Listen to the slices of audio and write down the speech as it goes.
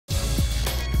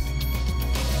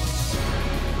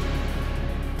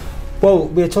Well,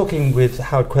 we're talking with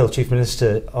Howard Quayle, Chief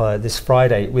Minister, this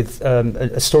Friday with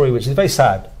a story which is very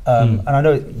sad. And I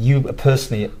know you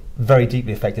personally are very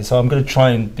deeply affected, so I'm going to try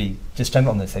and be just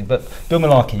gentle on this thing. But Bill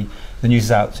Malarkey, the news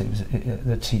is out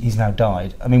that he's now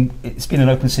died. I mean, it's been an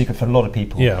open secret for a lot of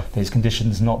people that his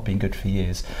condition's not been good for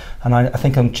years. And I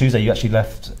think on Tuesday you actually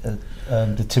left the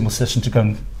Tynwald session to go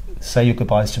and say your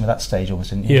goodbyes to him at that stage,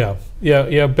 almost, didn't you?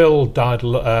 Yeah. Bill died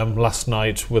last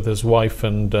night with his wife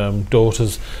and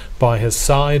daughters by his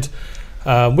side.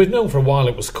 We'd known for a while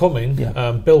it was coming.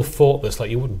 Bill fought this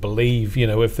like you wouldn't believe. You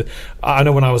know, I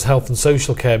know when I was Health and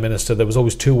Social Care Minister, there was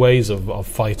always two ways of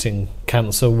fighting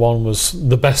cancer. One was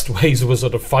the best ways was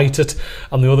sort of fight it,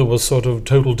 and the other was sort of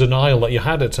total denial that you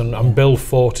had it. And Bill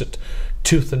fought it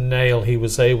tooth and nail. He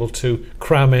was able to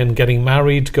cram in getting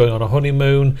married, going on a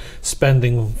honeymoon,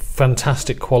 spending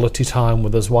fantastic quality time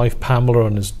with his wife Pamela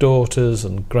and his daughters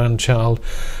and grandchild.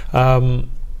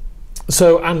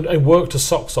 So, and I worked his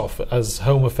socks off as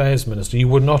Home Affairs Minister. You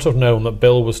would not have known that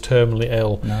Bill was terminally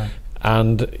ill. No.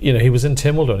 And, you know, he was in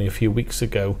Tynwald only a few weeks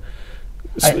ago,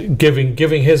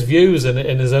 giving his views in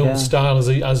his own style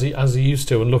as he used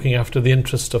to, and looking after the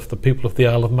interest of the people of the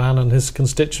Isle of Man and his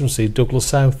constituency, Douglas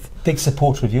South. Big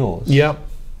supporter of yours. Yeah.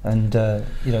 And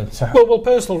you know, so well,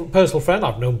 personal friend.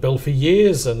 I've known Bill for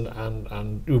years,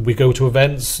 and we go to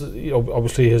events. You know,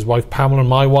 obviously, his wife Pamela and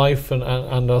my wife and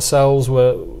ourselves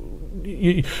were.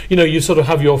 You know, you sort of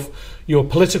have your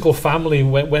political family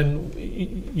when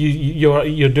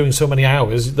you're doing so many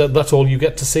hours. That's all you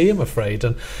get to see, I'm afraid.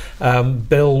 And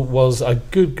Bill was a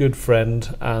good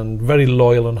friend and very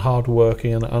loyal and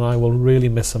hardworking, and I will really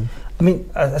miss him. I mean,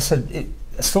 as I said,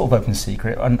 it's sort of open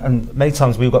secret, and many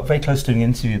times we got very close to doing an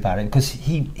interview about it because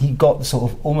he got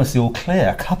sort of almost the all clear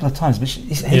a couple of times. But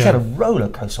he's had a roller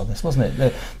coaster on this, wasn't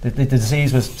it? The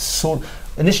disease was sort of,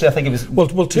 initially, I think it was...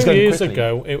 Well 2 years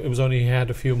ago, it was only he had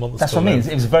a few months. That's what I mean.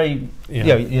 It was very,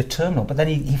 terminal. But then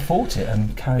he fought it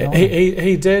and carried on.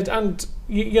 He did, and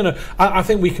you know, I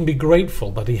think we can be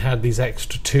grateful that he had these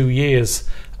extra 2 years.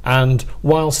 And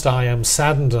whilst I am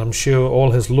saddened, and I'm sure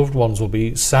all his loved ones will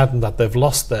be saddened that they've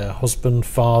lost their husband,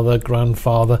 father,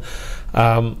 grandfather,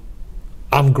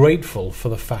 I'm grateful for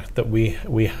the fact that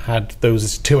we had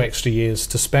those 2 extra years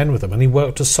to spend with him. And he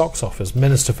worked his socks off as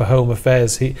Minister for Home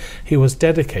Affairs. He was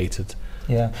dedicated.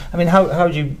 Yeah, I mean, how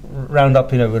would you round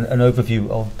up, you know, an overview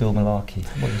of Bill Malarkey?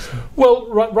 What do you think? Well,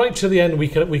 right to the end, we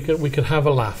could have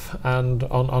a laugh. And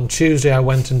on Tuesday, I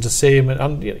went in to see him,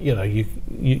 and you know, you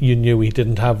knew he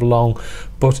didn't have long,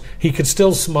 but he could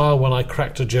still smile when I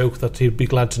cracked a joke that he'd be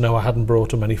glad to know I hadn't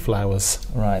brought him any flowers.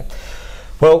 Right.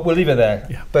 Well, we'll leave it there.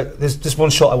 Yeah. But there's just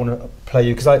one shot I want to play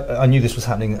you because I knew this was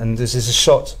happening, and this is a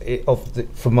shot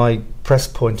from my press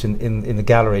point in the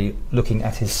gallery, looking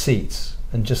at his seat.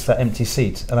 And just that empty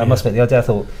seat, and I must admit, the idea I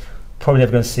thought probably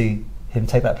never going to see him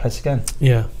take that place again.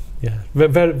 Yeah.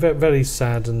 Very, very, very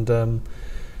sad, and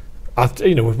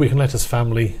you know, we can let his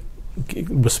family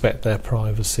respect their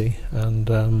privacy,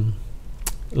 and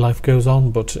life goes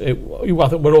on. But I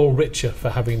think we're all richer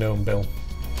for having known Bill.